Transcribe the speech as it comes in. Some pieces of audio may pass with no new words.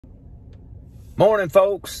Morning,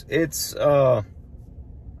 folks. It's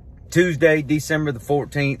Tuesday, December the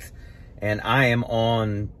 14th, and I am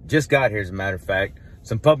on, just got here as a matter of fact,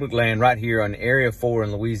 some public land right here on Area 4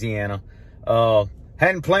 in Louisiana.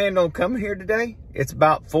 Hadn't planned on coming here today. It's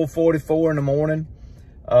about 4:44 in the morning.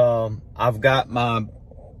 I've got my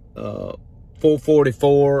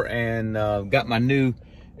 444 and got my new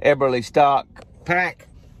Eberly stock pack,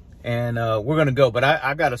 and we're gonna go. But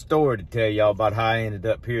I got a story to tell y'all about how I ended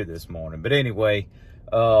up here this morning. But anyway,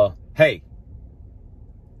 hey,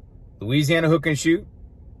 Louisiana hook and shoot.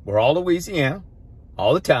 We're all Louisiana,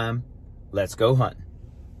 all the time. Let's go hunting.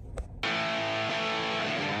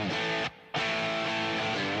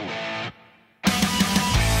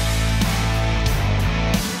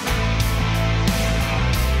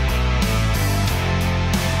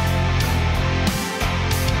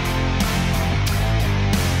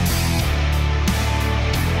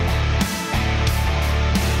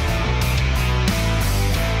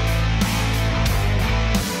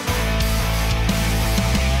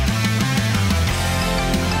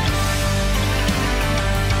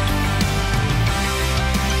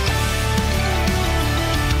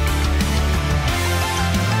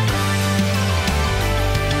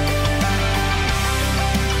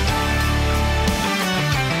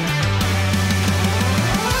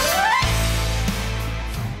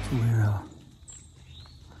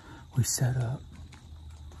 We set up,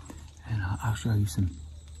 and I'll show you some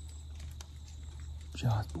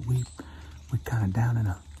shots, but we kind of down in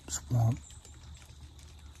a swamp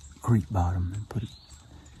creek bottom and put it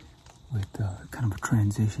with kind of a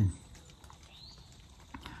transition.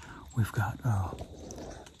 We've got a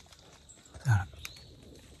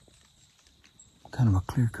kind of a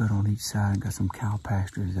clear cut on each side, and got some cow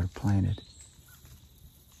pastures that are planted.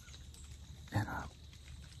 And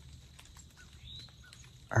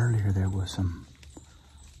earlier there was some,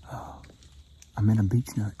 I'm in a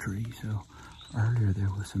beech nut tree, so earlier there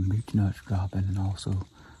was some beech nuts dropping and also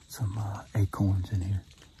some acorns in here.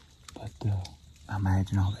 But I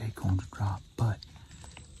imagine all the acorns dropped, but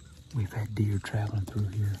we've had deer traveling through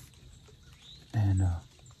here, and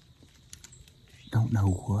don't know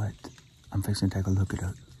what. I'm fixing to take a look at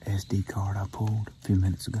a SD card I pulled a few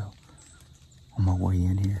minutes ago on my way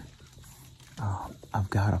in here. I've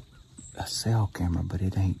got a cell camera, but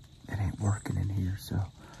it ain't working in here, so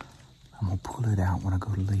I'm gonna pull it out when I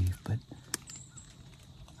go to leave. But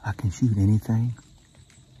I can shoot anything.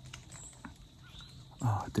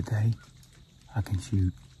 Today I can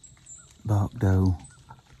shoot buck, doe,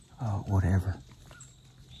 whatever.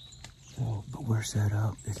 So, but we're set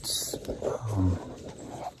up. It's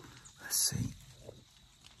let's see,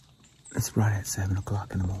 it's right at 7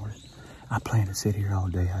 o'clock in the morning. I plan to sit here all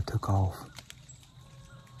day. I took off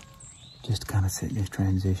just to kind of sit in this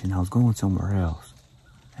transition. I was going somewhere else,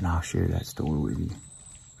 and I'll share that story with you.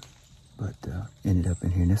 But ended up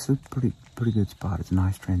in here, and this is a pretty good spot. It's a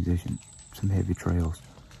nice transition, some heavy trails.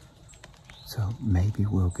 So maybe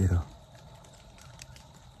we'll get a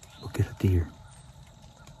deer.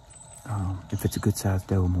 If it's a good sized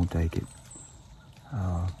doe, I'm gonna take it.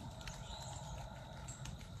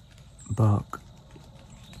 Buck,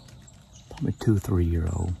 probably 2 or 3 year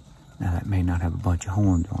old. Now that may not have a bunch of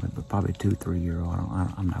horns on it, but probably 2 or 3 year old.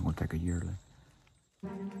 I'm not gonna take a yearling.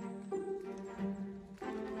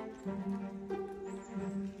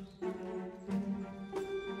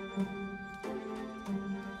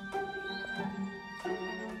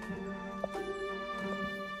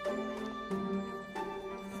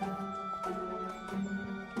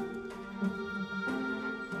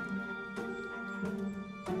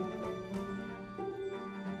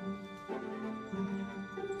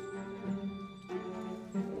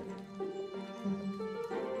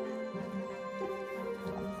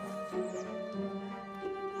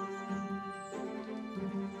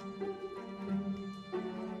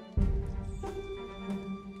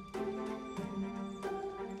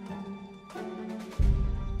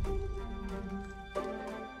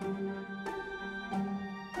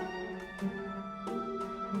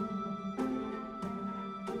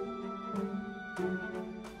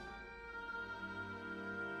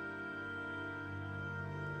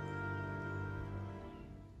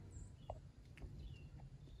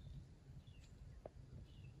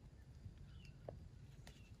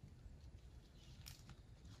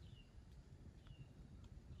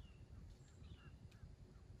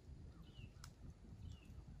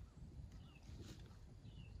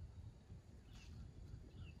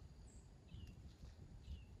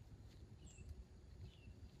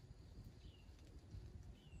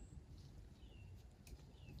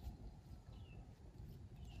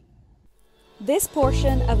 This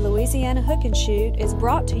portion of Louisiana Hook and Shoot is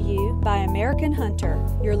brought to you by American Hunter,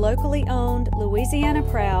 your locally owned, Louisiana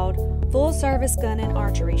proud, full-service gun and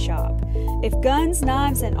archery shop. If guns,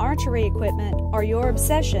 knives, and archery equipment are your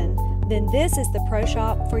obsession, then this is the pro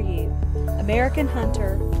shop for you. American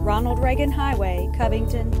Hunter, Ronald Reagan Highway,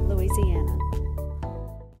 Covington, Louisiana.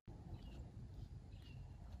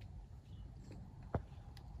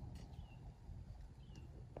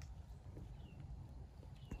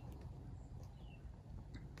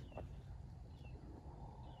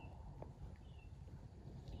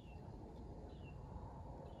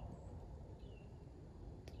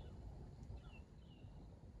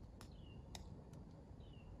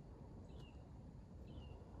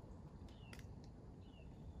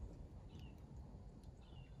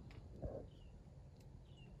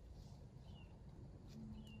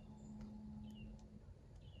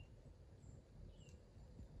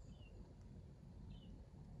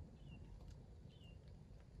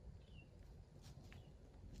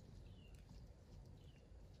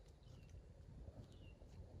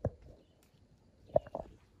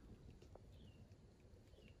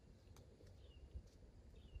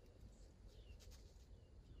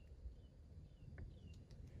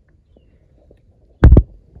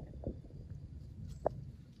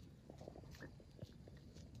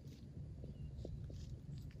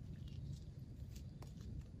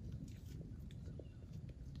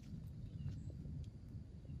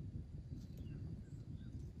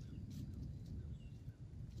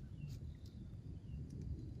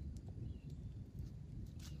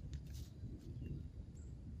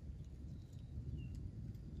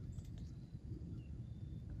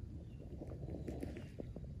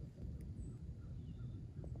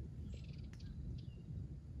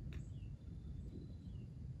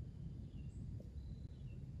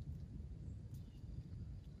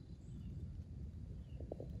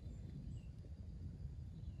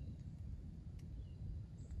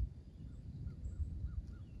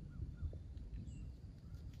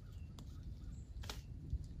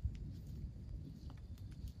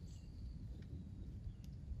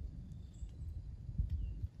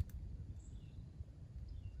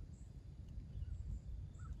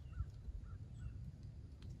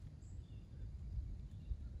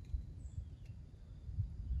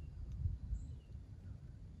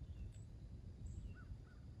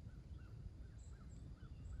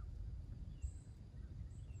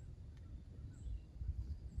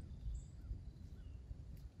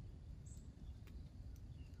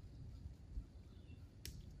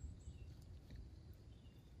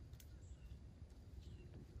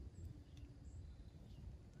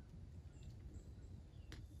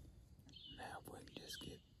 Now if we can just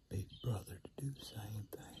get Big Brother to do the same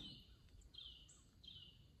thing.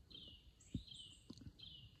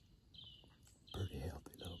 Pretty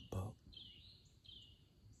healthy little buck.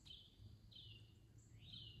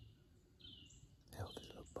 Healthy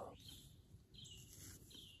little buck.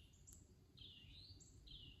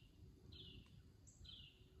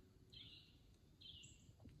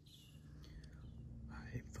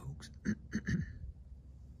 Alright folks,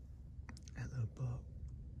 that little buck,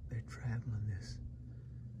 they're traveling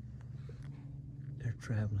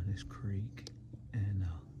this creek, and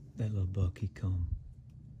that little buck, he come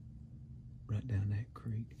right down that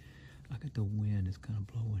creek. I got the wind is kind of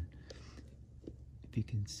blowing. If you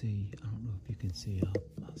can see, I don't know if you can see,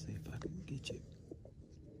 I'll see if I can get you.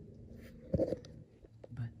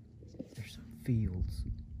 But there's some fields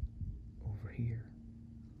over here,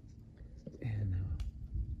 and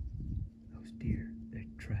those deer, they're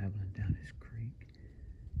traveling down this creek,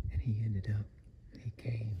 and he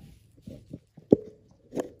came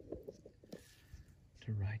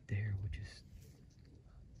to right there, which is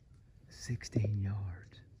 16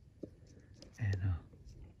 yards, and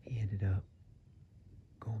he ended up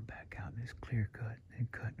going back out in this clear cut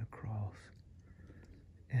and cutting across,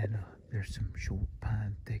 and there's some short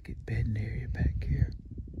pine thicket bedding area back here.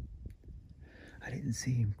 I didn't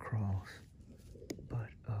see him cross, but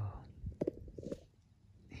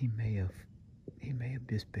he may have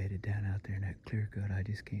just bedded down out there in that clear cut. I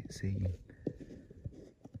just can't see him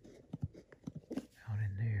out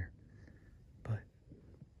in there. But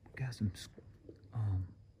we got some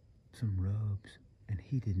rubs, and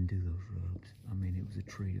he didn't do those rubs. I mean, it was a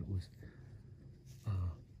tree that was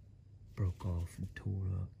broke off and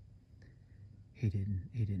tore up. He didn't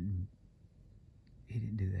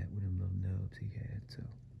do that with them little nubs he had. So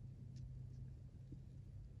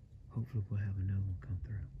hopefully we'll have another one come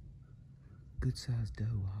through. Good sized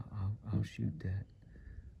doe. I'll shoot that.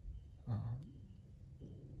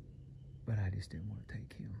 But I just didn't want to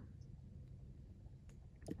take him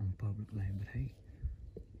on public land. But hey,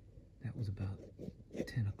 That was about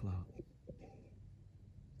 10 o'clock.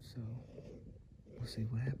 So we'll see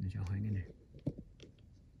what happens. Y'all hang in there.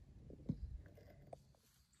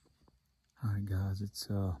 All right, guys, it's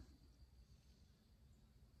about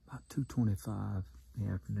 2:25 in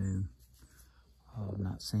the afternoon. I've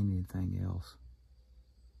not seen anything else.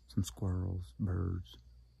 Some squirrels, birds.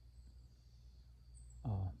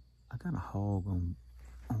 I got a hog on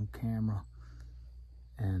camera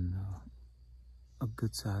and a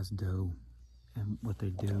good sized doe. And what they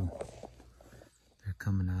do, they're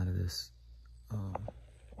coming out of this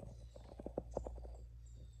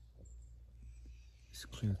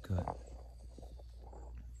clear cut.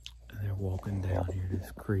 And they're walking down here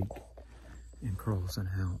this creek and crossing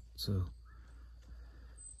out. So,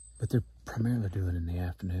 but they're primarily doing it in the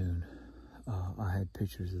afternoon. I had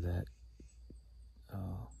pictures of that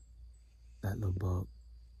little buck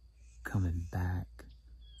coming back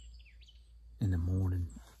in the morning.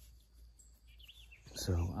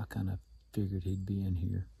 So I kind of figured he'd be in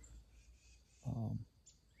here.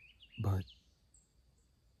 But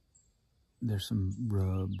there's some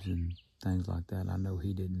rubs and things like that I know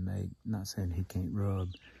he didn't make. Not saying he can't rub,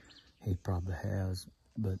 he probably has,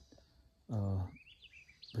 but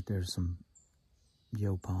there's some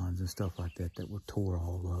yopons and stuff like that that were tore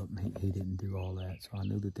all up. He didn't do all that, so I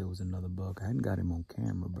knew that there was another buck. I hadn't got him on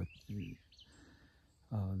camera, but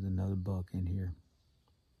there's another buck in here.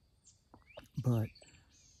 But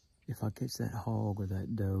if I catch that hog or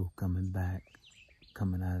that doe coming out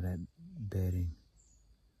of that bedding,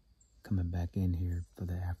 coming back in here for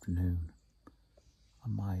the afternoon, I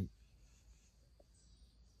might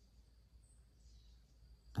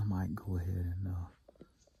go ahead and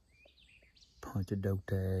punch a doe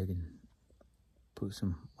tag and put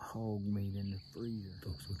some hog meat in the freezer.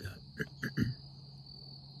 Folks, we got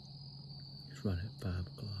it's right at 5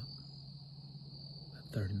 o'clock. About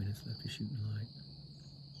 30 minutes left of shooting light.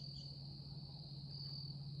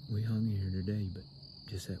 We hung in here today, but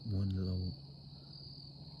just that one little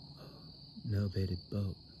nub-headed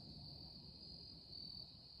buck.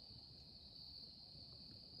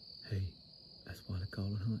 Hey, that's why they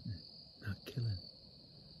call it hunting, not killing.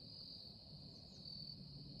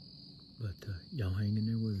 But y'all hang in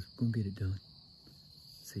there with us. Gonna get it done.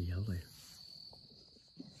 See y'all later.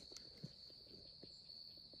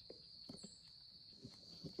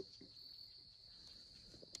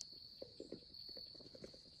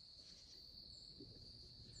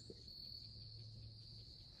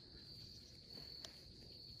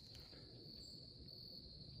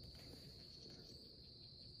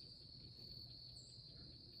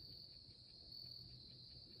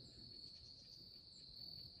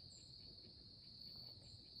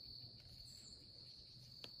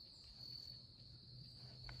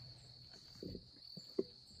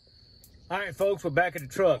 All right, folks, we're back at the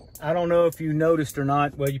truck. I don't know if you noticed or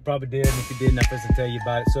not. Well, you probably did, and if you didn't, I was to tell you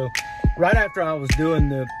about it. So right after I was doing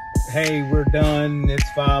the, hey, we're done, it's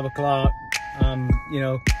 5 o'clock,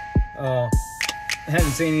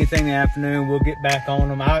 hadn't seen anything in the afternoon, we'll get back on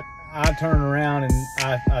them. I turn around and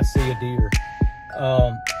I see a deer.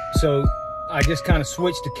 So I just kind of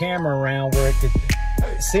switched the camera around where it could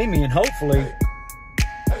see me and hopefully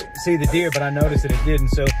see the deer, but I noticed that it didn't.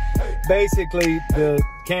 So basically the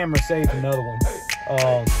camera saved another one.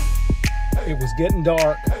 It was getting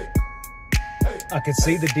dark. I could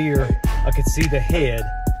see the deer, I could see the head,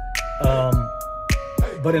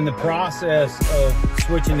 but in the process of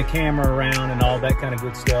switching the camera around and all that kind of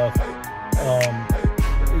good stuff,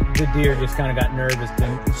 the deer just kind of got nervous,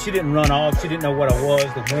 and she didn't run off. She didn't know what I was.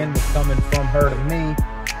 The wind was coming from her to me.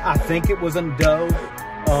 I think it was a doe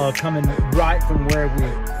coming right from where we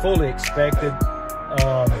fully expected.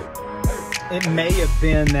 It may have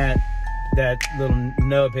been that little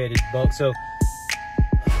nub-headed buck. So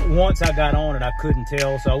once I got on it, I couldn't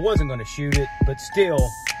tell, so I wasn't going to shoot it. But still,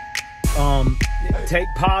 take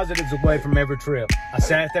positives away from every trip. I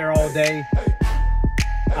sat there all day.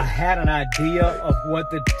 I had an idea of what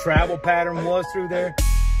the travel pattern was through there.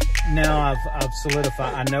 Now I've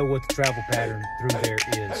solidified. I know what the travel pattern through there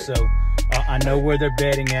is. So I know where they're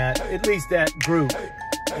bedding at least that group.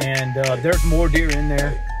 And there's more deer in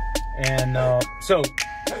there. And so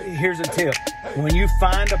here's a tip. When you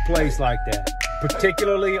find a place like that,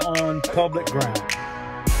 particularly on public ground,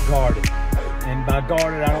 guard it. And by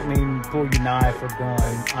guard it, I don't mean pull your knife or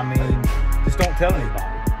gun. I mean, just don't tell anybody.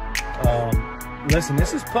 Listen,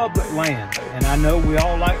 this is public land. And I know we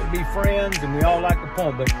all like to be friends and we all like to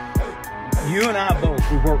punt, but you and I both,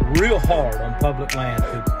 we work real hard on public land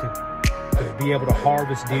to be able to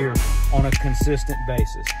harvest deer on a consistent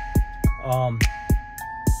basis.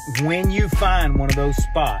 When you find one of those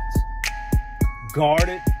spots, guard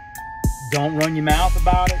it, don't run your mouth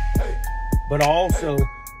about it, but also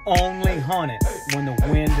only hunt it when the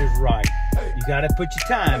wind is right. You got to put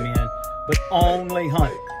your time in, but only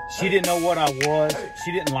hunt it. She didn't know what I was.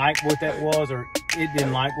 She didn't like what that was, or it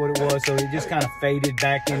didn't like what it was, so it just kind of faded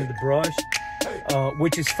back into the brush,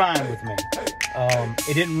 which is fine with me.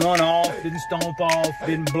 It didn't run off, didn't stomp off,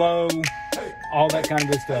 didn't blow, all that kind of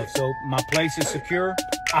good stuff. So my place is secure.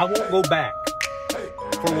 I won't go back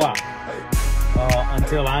for a while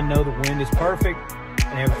until I know the wind is perfect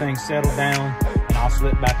and everything's settled down, and I'll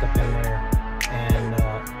slip back up in there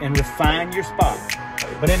and refine your spot.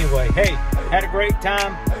 But anyway, hey, had a great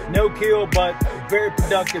time. No kill, but very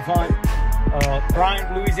productive hunt.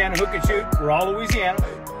 Brian, Louisiana Hook and Shoot. We're all Louisiana,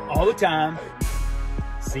 all the time.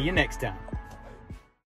 See you next time.